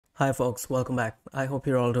Hi folks, welcome back. I hope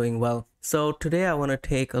you're all doing well. So today I want to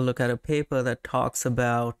take a look at a paper that talks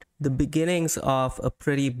about the beginnings of a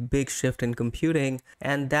pretty big shift in computing,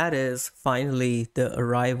 and that is finally the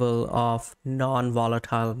arrival of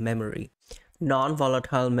non-volatile memory.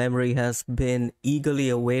 Non-volatile memory has been eagerly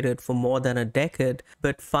awaited for more than a decade,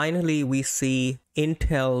 but finally we see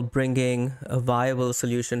Intel bringing a viable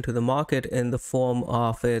solution to the market in the form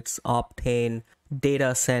of its Optane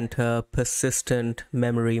data center persistent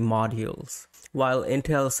memory modules. While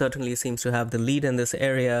Intel certainly seems to have the lead in this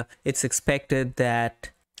area, it's expected that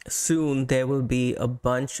soon there will be a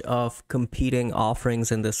bunch of competing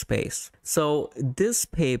offerings in this space. So this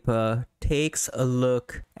paper takes a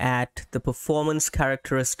look at the performance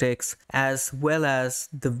characteristics as well as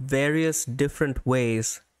the various different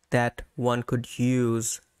ways that one could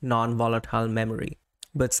use non-volatile memory.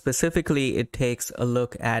 But specifically, it takes a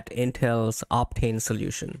look at Intel's Optane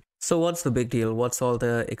solution. So what's the big deal? What's all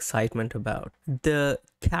the excitement about? The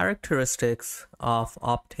characteristics of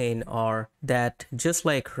Optane are that just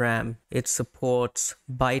like RAM, it supports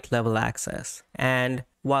byte level access. And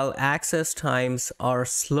while access times are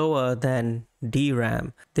slower than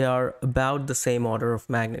DRAM, they are about the same order of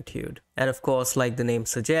magnitude. And of course, like the name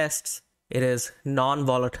suggests, it is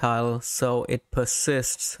non-volatile, so it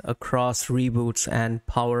persists across reboots and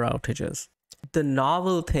power outages. The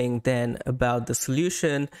novel thing then about the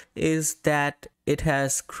solution is that it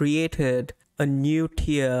has created a new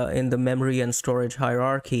tier in the memory and storage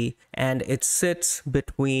hierarchy, and it sits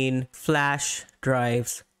between flash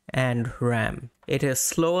drives and RAM. It is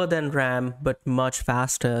slower than RAM, but much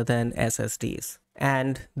faster than SSDs.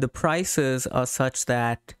 And the prices are such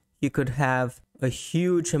that you could have a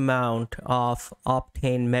huge amount of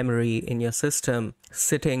Optane memory in your system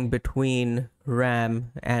sitting between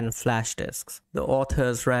RAM and flash disks. The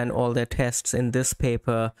authors ran all their tests in this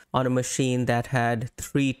paper on a machine that had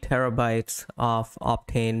 3 terabytes of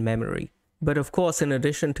Optane memory. But of course, in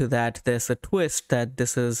addition to that, there's a twist that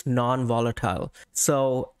this is non-volatile.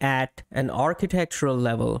 So at an architectural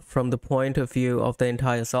level, from the point of view of the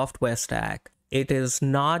entire software stack, it is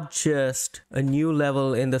not just a new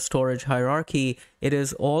level in the storage hierarchy, it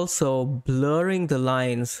is also blurring the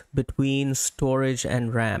lines between storage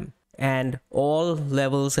and RAM. And all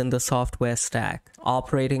levels in the software stack,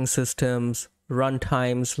 operating systems,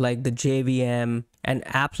 runtimes like the JVM, and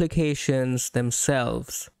applications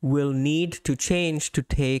themselves will need to change to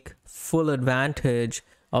take full advantage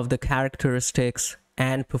of the characteristics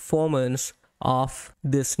and performance of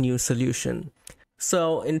this new solution.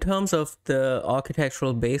 So in terms of the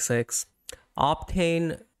architectural basics,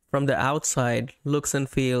 Optane from the outside looks and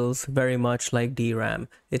feels very much like DRAM.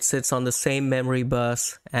 It sits on the same memory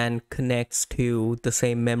bus and connects to the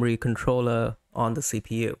same memory controller on the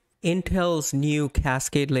CPU. Intel's new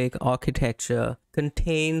Cascade Lake architecture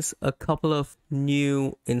contains a couple of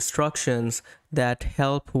new instructions that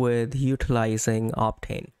help with utilizing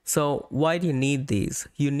Optane. So why do you need these?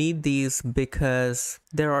 You need these because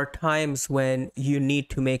there are times when you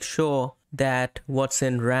need to make sure that what's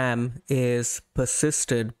in RAM is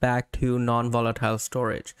persisted back to non-volatile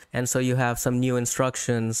storage. And so you have some new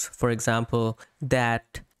instructions, for example,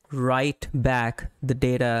 that write back the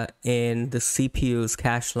data in the CPU's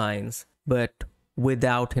cache lines, but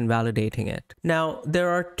without invalidating it. Now, there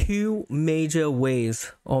are 2 major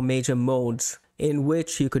ways or major modes in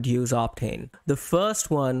which you could use Optane. The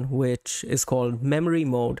first one, which is called memory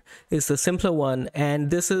mode, is the simpler one,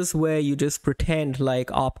 and this is where you just pretend like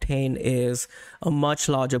Optane is a much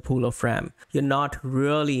larger pool of RAM. You're not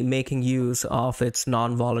really making use of its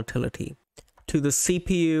non-volatility. To the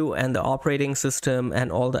CPU and the operating system and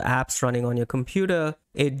all the apps running on your computer,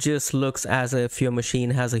 it just looks as if your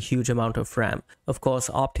machine has a huge amount of RAM. Of course,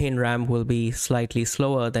 Optane RAM will be slightly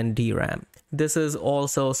slower than DRAM. This is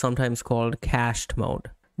also sometimes called cached mode.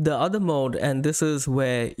 The other mode, and this is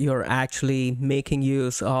where you're actually making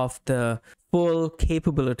use of the full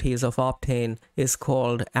capabilities of Optane, is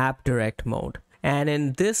called App Direct mode. And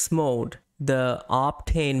in this mode, the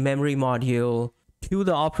Optane memory module to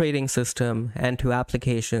the operating system and to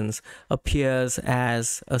applications appears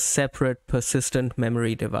as a separate persistent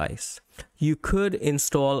memory device. You could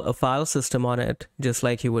install a file system on it, just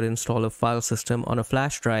like you would install a file system on a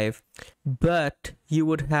flash drive, but you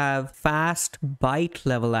would have fast byte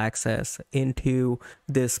level access into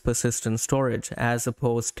this persistent storage as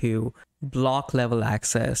opposed to block level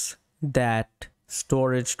access that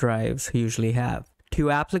storage drives usually have. To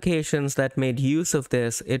applications that made use of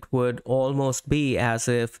this, it would almost be as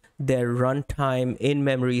if their runtime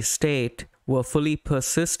in-memory state were fully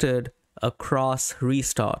persisted across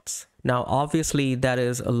restarts. Now, obviously, that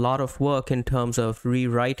is a lot of work in terms of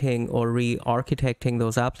rewriting or re-architecting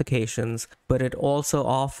those applications, but it also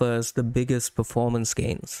offers the biggest performance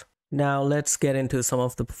gains. Now, let's get into some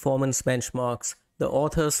of the performance benchmarks. The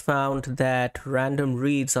authors found that random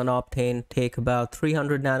reads on Optane take about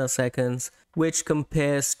 300 nanoseconds, which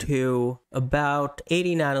compares to about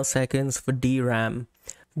 80 nanoseconds for DRAM.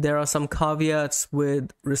 There are some caveats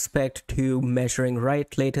with respect to measuring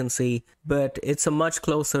write latency, but it's a much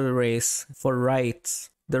closer race for writes.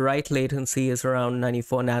 The write latency is around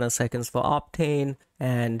 94 nanoseconds for Optane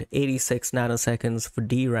and 86 nanoseconds for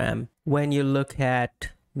DRAM. When you look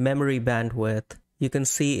at memory bandwidth, you can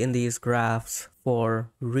see in these graphs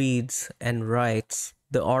for reads and writes,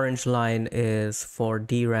 the orange line is for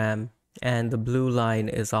DRAM and the blue line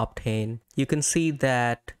is Optane. You can see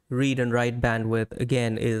that read and write bandwidth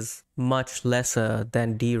again is much lesser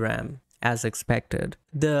than DRAM as expected.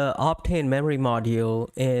 The Optane memory module,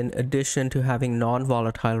 in addition to having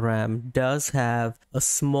non-volatile RAM, does have a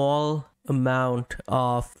small amount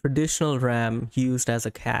of traditional RAM used as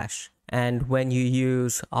a cache. And when you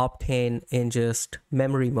use Optane in just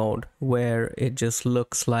memory mode, where it just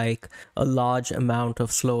looks like a large amount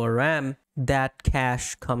of slower RAM, that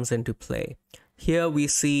cache comes into play. Here we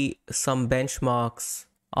see some benchmarks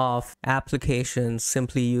of applications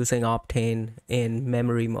simply using Optane in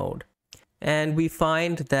memory mode. And we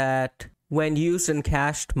find that when used in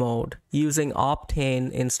cached mode, using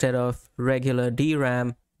Optane instead of regular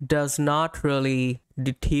DRAM does not really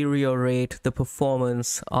deteriorate the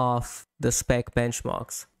performance of the spec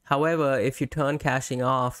benchmarks. However, if you turn caching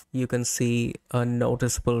off, you can see a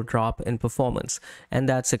noticeable drop in performance, and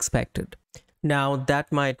that's expected. Now,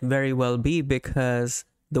 that might very well be because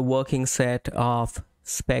the working set of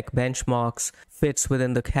spec benchmarks fits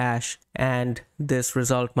within the cache, and this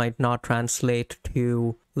result might not translate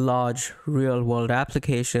to large real-world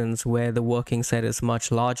applications where the working set is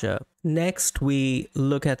much larger. Next, we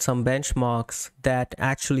look at some benchmarks that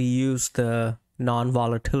actually use the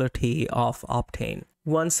non-volatility of Optane.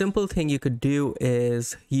 One simple thing you could do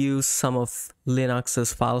is use some of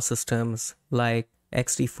Linux's file systems like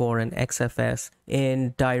XT4 and XFS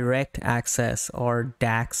in direct access or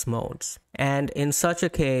DAX modes. And in such a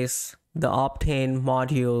case, the Optane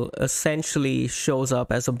module essentially shows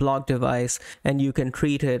up as a block device, and you can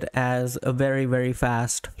treat it as a very, very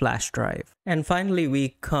fast flash drive. And finally,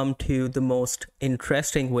 we come to the most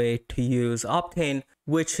interesting way to use Optane,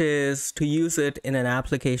 which is to use it in an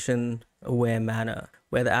application-aware manner,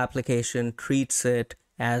 where the application treats it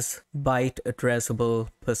as byte addressable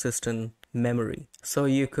persistent memory. So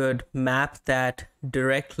you could map that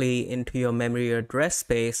directly into your memory address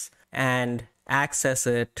space and access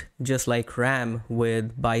it just like RAM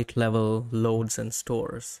with byte level loads and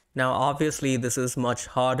stores. Now, obviously, this is much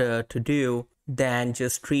harder to do than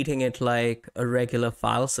just treating it like a regular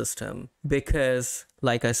file system because,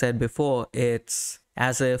 like I said before, it's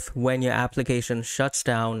as if when your application shuts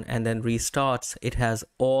down and then restarts, it has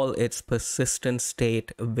all its persistent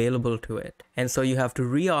state available to it. And so you have to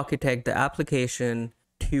re-architect the application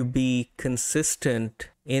to be consistent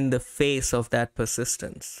in the face of that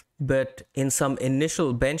persistence. But in some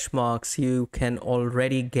initial benchmarks, you can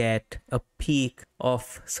already get a peak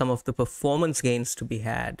of some of the performance gains to be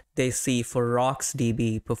had. They see for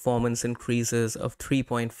RocksDB performance increases of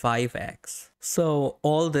 3.5x. So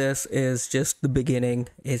all this is just the beginning.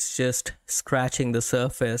 It's just scratching the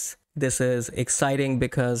surface. This is exciting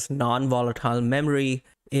because non-volatile memory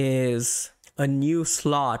is a new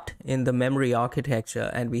slot in the memory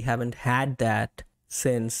architecture, and we haven't had that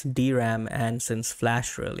since DRAM and since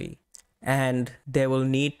Flash really. And there will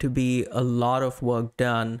need to be a lot of work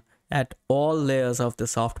done at all layers of the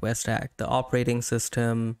software stack, the operating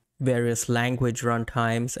system, various language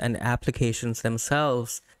runtimes, and applications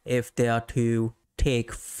themselves, if they are to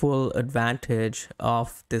take full advantage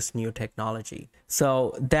of this new technology.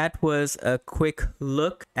 So that was a quick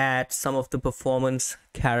look at some of the performance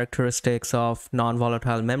characteristics of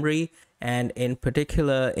non-volatile memory, and in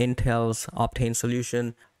particular Intel's Optane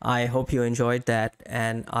solution. I hope you enjoyed that,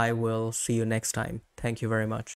 and I will see you next time. Thank you very much.